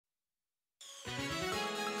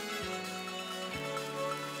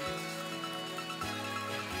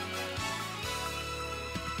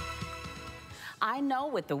I know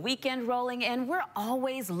with the weekend rolling in, we're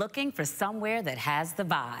always looking for somewhere that has the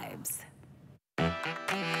vibes.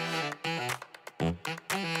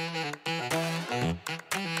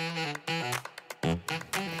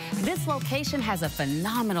 This location has a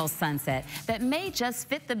phenomenal sunset that may just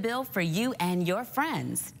fit the bill for you and your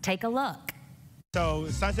friends. Take a look. So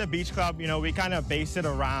Sunset Beach Club, we kind of base it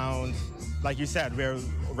around, like you said, we're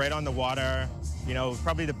right on the water,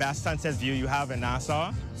 probably the best sunset view you have in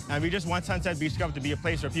Nassau. And we just want Sunset Beach Club to be a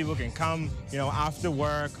place where people can come, after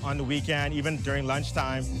work, on the weekend, even during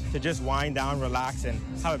lunchtime, to just wind down, relax, and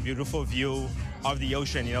have a beautiful view of the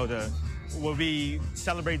ocean. What we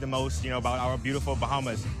celebrate the most, about our beautiful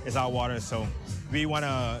Bahamas is our water. So we want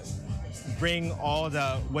to bring all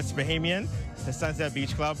the what's Bahamian to Sunset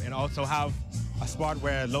Beach Club and also have a spot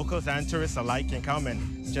where locals and tourists alike can come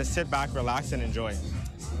and just sit back, relax, and enjoy.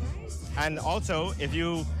 And also, if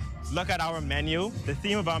you look at our menu, the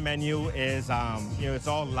theme of our menu is, it's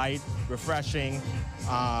all light, refreshing,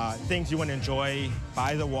 things you want to enjoy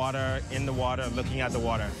by the water, in the water, looking at the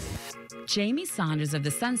water. Jamie Saunders of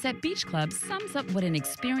the Sunset Beach Club sums up what an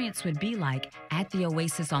experience would be like at the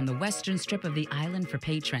Oasis on the western strip of the island for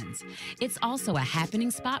patrons. It's also a happening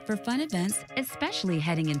spot for fun events, especially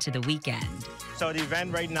heading into the weekend. So the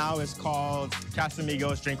event right now is called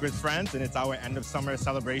Casamigos Drink with Friends, and it's our end of summer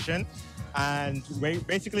celebration. And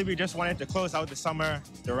basically, we just wanted to close out the summer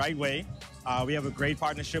the right way. We have a great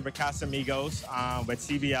partnership with Casamigos, with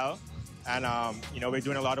CBL. And, we're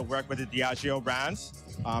doing a lot of work with the Diageo brands.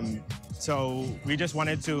 So we just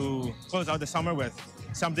wanted to close out the summer with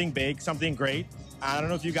something big, something great. And I don't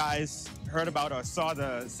know if you guys heard about or saw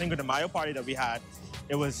the Cinco de Mayo party that we had.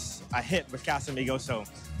 It was a hit with Casamigos. So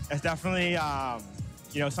it's definitely,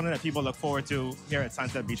 something that people look forward to here at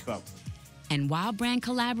Sunset Beach Club. And while brand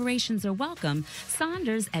collaborations are welcome,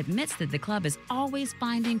 Saunders admits that the club is always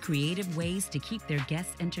finding creative ways to keep their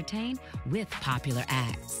guests entertained with popular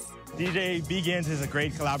acts. DJ Begins is a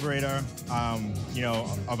great collaborator,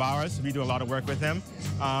 of ours. We do a lot of work with him.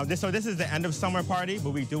 So this is the end of summer party,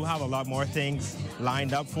 but we do have a lot more things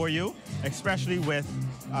lined up for you, especially with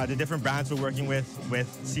the different brands we're working with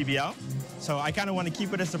CBL. So I kind of want to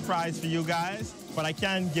keep it a surprise for you guys, but I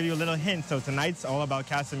can give you a little hint. So tonight's all about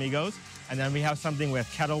Casamigos, and then we have something with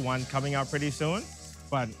Kettle One coming out pretty soon.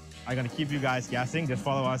 But I'm going to keep you guys guessing. Just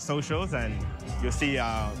follow our socials, and you'll see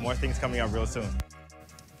more things coming out real soon.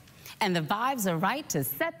 And the vibes are right to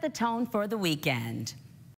set the tone for the weekend.